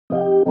Hi,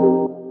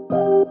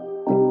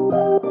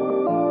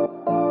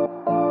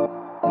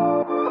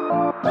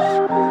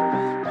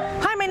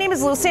 my name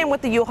is Lucy. I'm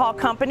with the U-Haul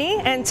company,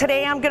 and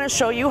today I'm going to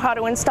show you how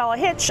to install a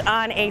hitch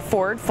on a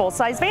Ford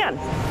full-size van.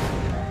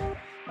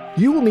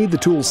 You will need the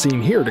tools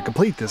seen here to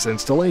complete this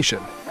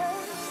installation.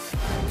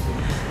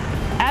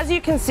 As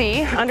you can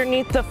see,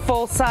 underneath the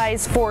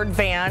full-size Ford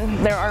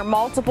van, there are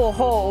multiple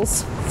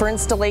holes for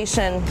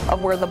installation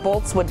of where the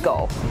bolts would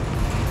go.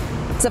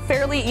 It's a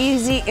fairly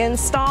easy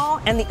install,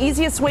 and the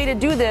easiest way to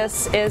do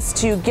this is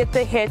to get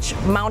the hitch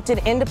mounted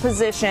into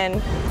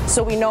position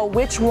so we know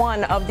which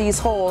one of these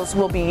holes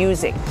we'll be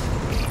using.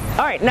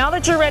 All right, now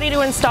that you're ready to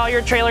install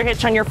your trailer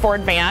hitch on your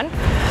Ford van,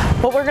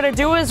 what we're gonna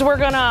do is we're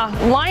gonna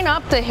line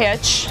up the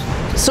hitch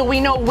so we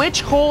know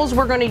which holes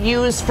we're gonna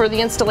use for the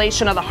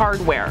installation of the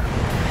hardware.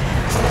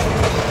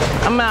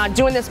 I'm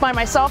doing this by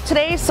myself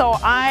today, so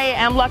I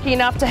am lucky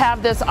enough to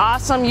have this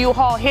awesome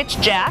U-Haul hitch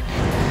jack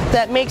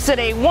that makes it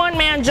a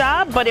one-man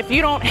job, but if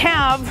you don't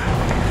have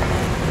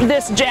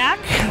this jack,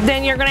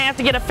 then you're gonna have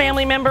to get a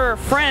family member or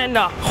friend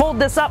to hold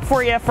this up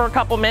for you for a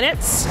couple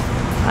minutes.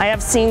 I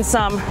have seen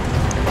some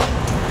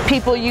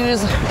people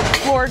use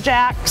floor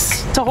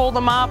jacks to hold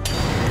them up,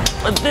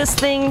 but this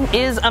thing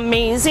is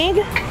amazing.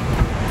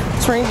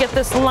 So we're gonna get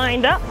this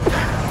lined up.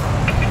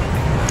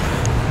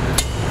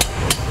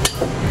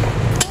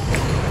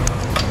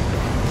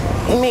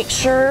 Make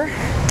sure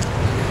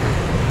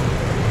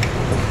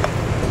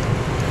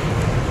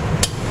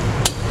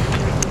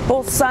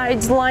both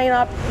sides line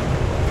up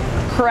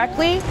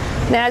correctly.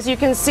 And as you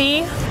can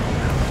see,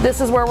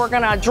 this is where we're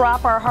gonna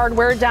drop our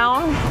hardware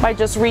down by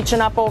just reaching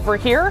up over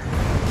here.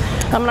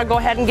 I'm gonna go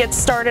ahead and get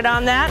started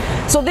on that.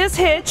 So this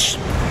hitch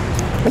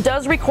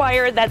does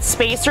require that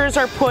spacers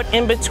are put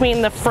in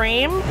between the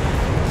frame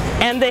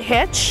and the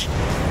hitch.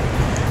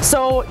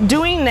 So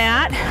doing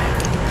that,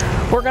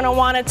 we're gonna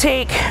wanna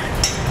take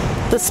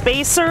the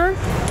spacer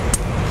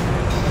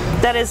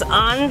that is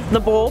on the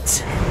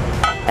bolt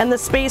and the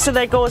spacer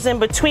that goes in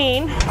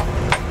between,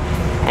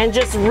 and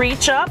just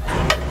reach up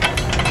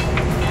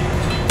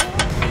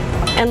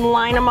and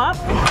line them up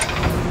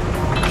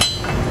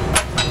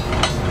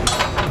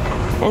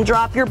and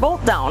drop your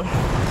bolt down.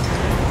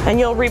 And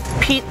you'll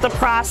repeat the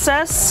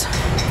process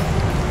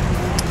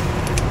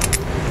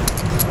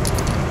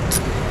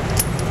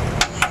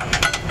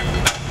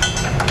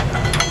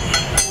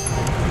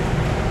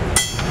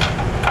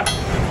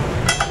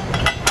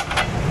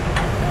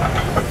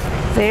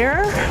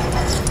there,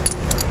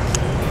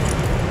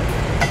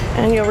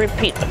 and you'll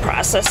repeat the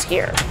process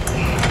here.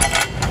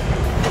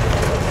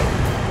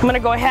 I'm gonna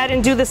go ahead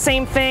and do the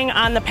same thing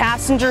on the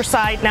passenger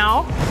side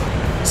now.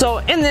 So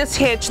in this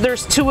hitch,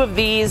 there's two of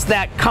these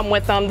that come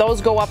with them.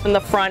 Those go up in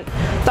the front.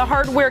 The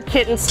hardware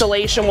kit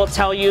installation will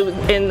tell you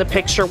in the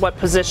picture what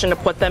position to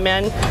put them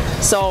in.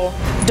 So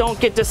don't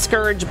get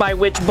discouraged by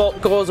which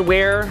bolt goes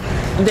where.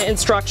 The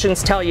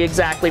instructions tell you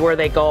exactly where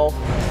they go.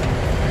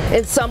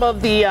 In some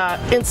of the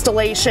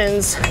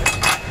installations,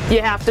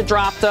 you have to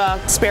drop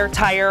the spare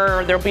tire,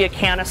 or there'll be a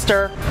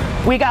canister.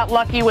 We got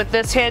lucky with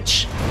this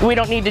hitch. We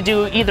don't need to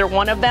do either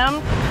one of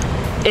them.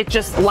 It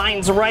just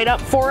lines right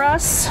up for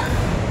us.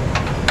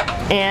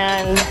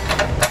 And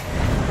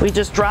we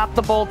just drop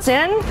the bolts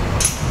in.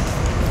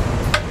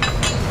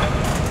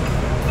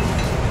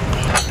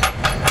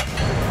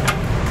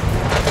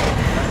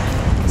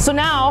 So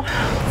now,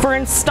 for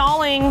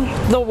installing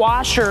the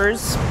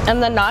washers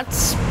and the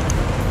nuts,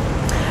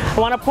 I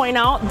want to point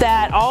out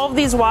that all of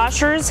these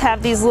washers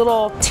have these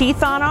little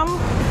teeth on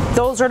them.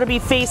 Those are to be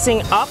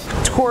facing up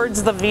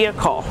towards the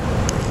vehicle.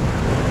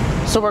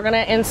 So we're going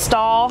to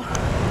install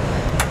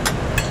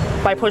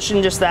by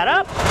pushing just that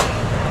up.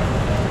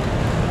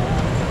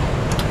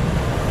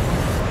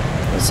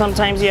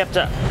 Sometimes you have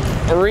to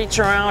reach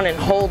around and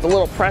hold a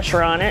little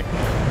pressure on it.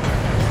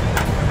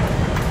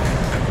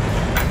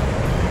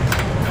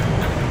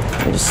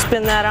 And just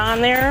spin that on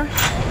there.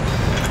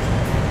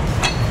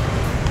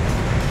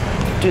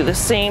 Do the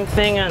same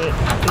thing on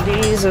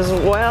these as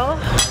well.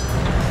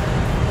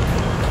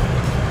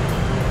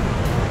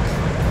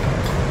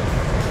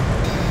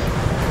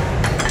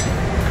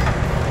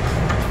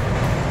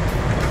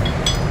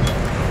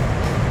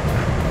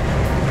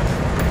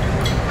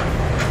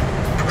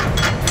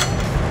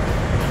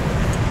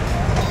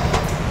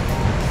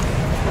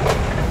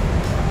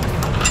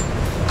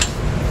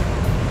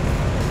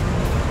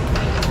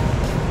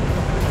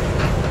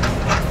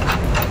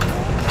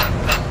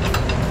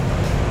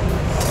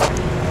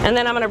 And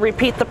then I'm going to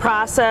repeat the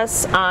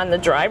process on the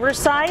driver's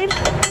side,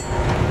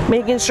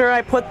 making sure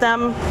I put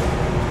them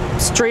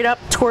straight up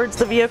towards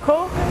the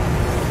vehicle.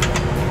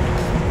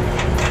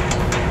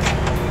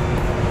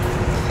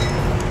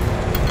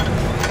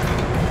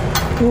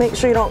 Make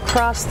sure you don't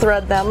cross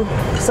thread them,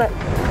 because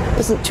that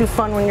isn't too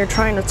fun when you're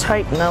trying to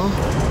tighten them.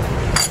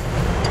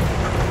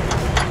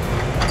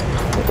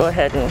 Go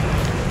ahead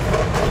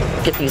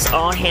and get these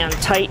all hand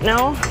tight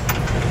now.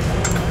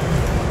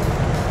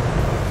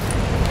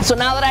 So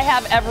now that I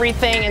have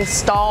everything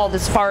installed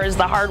as far as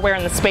the hardware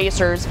and the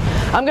spacers,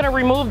 I'm gonna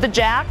remove the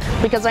jack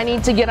because I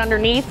need to get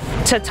underneath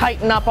to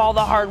tighten up all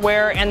the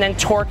hardware and then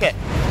torque it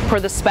for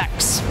the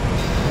specs.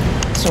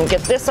 So we'll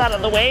get this out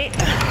of the way.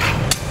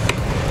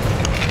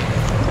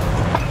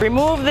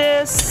 Remove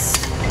this,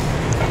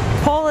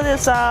 pull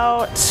this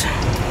out,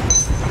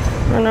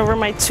 run over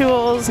my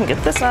tools and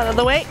get this out of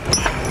the way.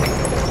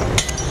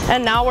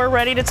 And now we're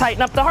ready to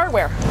tighten up the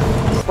hardware.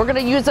 We're gonna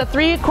use a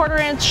 3/4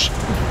 inch,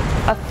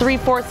 a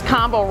 3/4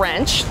 combo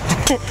wrench,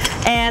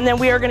 and then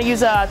we are gonna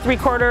use a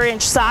 3/4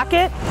 inch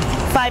socket,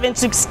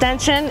 5-inch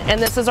extension,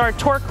 and this is our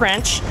torque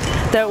wrench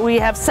that we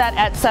have set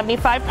at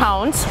 75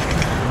 pounds.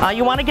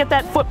 You wanna get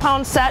that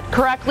foot-pound set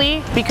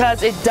correctly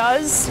because it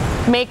does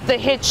make the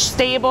hitch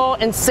stable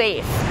and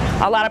safe.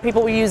 A lot of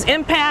people will use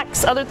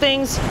impacts, other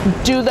things,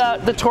 do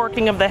the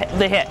torquing of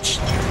the hitch.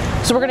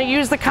 So we're gonna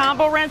use the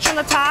combo wrench on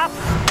the top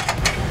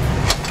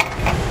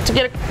to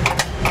get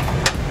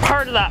a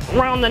part of that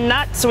around the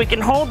nut so we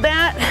can hold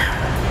that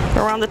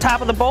around the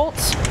top of the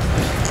bolts.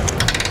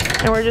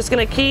 And we're just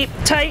gonna keep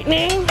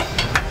tightening.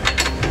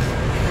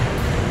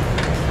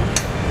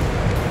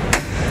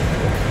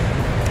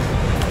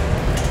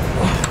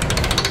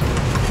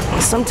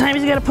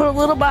 Sometimes you gotta put a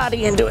little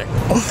body into it.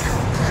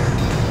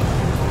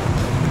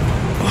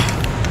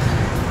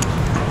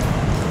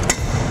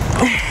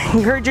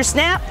 You heard your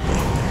snap?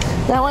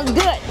 That one's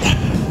good.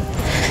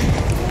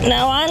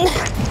 Now on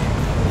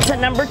to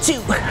number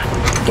 2.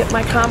 Get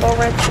my combo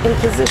wrench in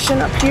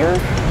position up here.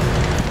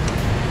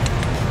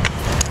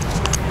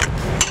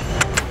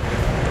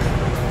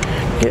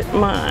 Get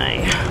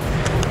my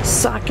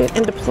socket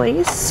into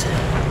place.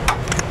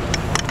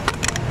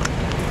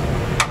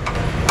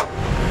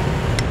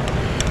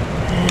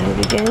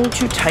 And begin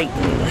to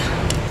tighten.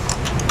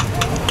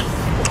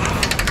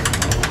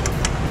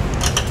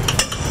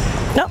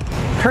 Nope,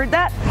 heard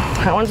that?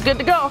 That one's good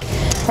to go.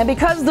 And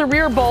because the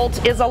rear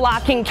bolt is a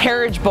locking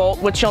carriage bolt,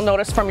 which you'll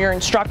notice from your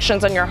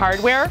instructions on your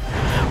hardware,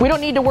 we don't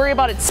need to worry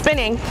about it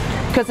spinning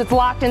because it's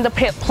locked into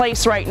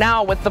place right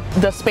now with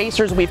the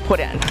spacers we've put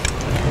in.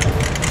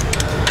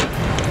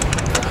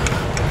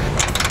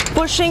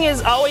 Pushing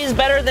is always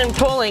better than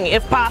pulling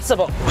if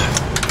possible.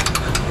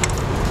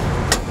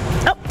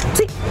 Oh,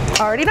 see,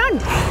 already done.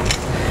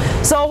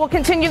 So we'll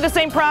continue the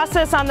same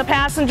process on the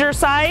passenger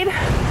side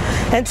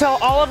until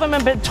all of them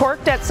have been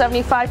torqued at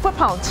 75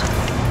 foot-pounds.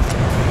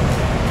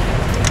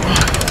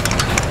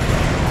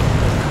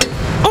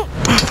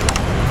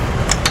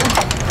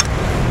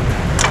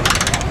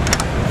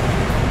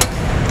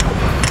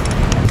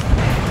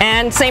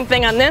 And same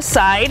thing on this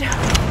side.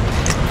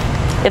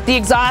 If the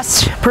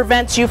exhaust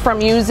prevents you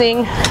from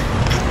using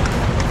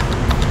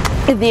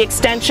the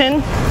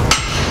extension,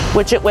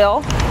 which it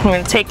will, I'm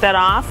going to take that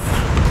off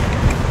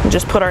and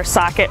just put our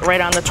socket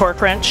right on the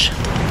torque wrench.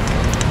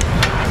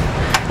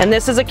 And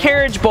this is a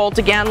carriage bolt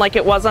again like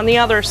it was on the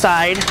other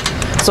side,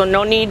 so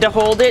no need to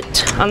hold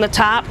it on the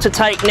top to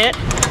tighten it.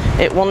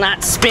 It will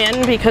not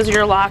spin because of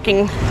your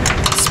locking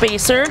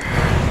spacer.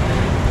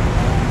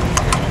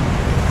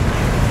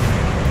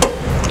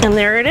 And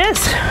there it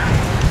is.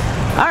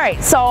 All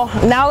right, so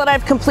now that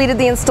I've completed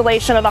the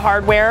installation of the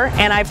hardware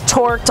and I've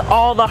torqued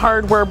all the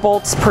hardware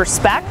bolts per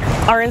spec,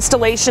 our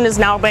installation has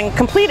now been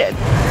completed.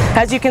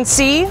 As you can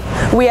see,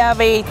 we have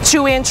a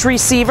 2-inch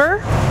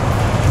receiver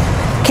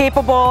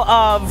capable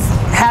of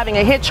having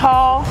a hitch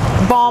haul,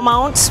 ball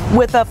mount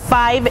with a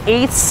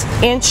 5/8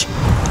 inch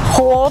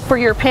hole for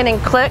your pin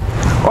and click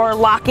or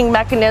locking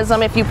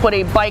mechanism if you put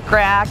a bike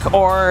rack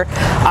or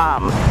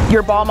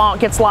your ball mount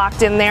gets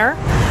locked in there.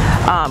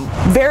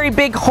 Very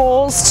big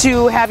holes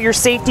to have your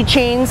safety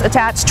chains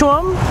attached to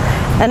them.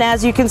 And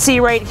as you can see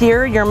right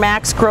here, your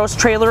max gross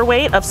trailer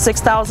weight of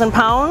 6,000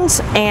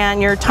 pounds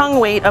and your tongue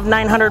weight of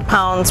 900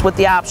 pounds with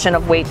the option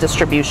of weight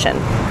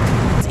distribution.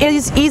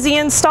 It's easy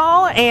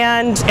install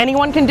and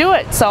anyone can do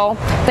it. So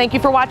thank you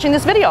for watching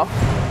this video.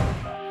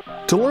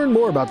 To learn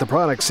more about the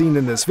products seen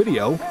in this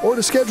video or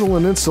to schedule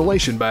an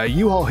installation by a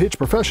U-Haul Hitch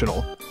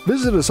professional,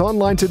 visit us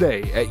online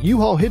today at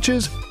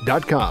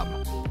uhaulhitches.com.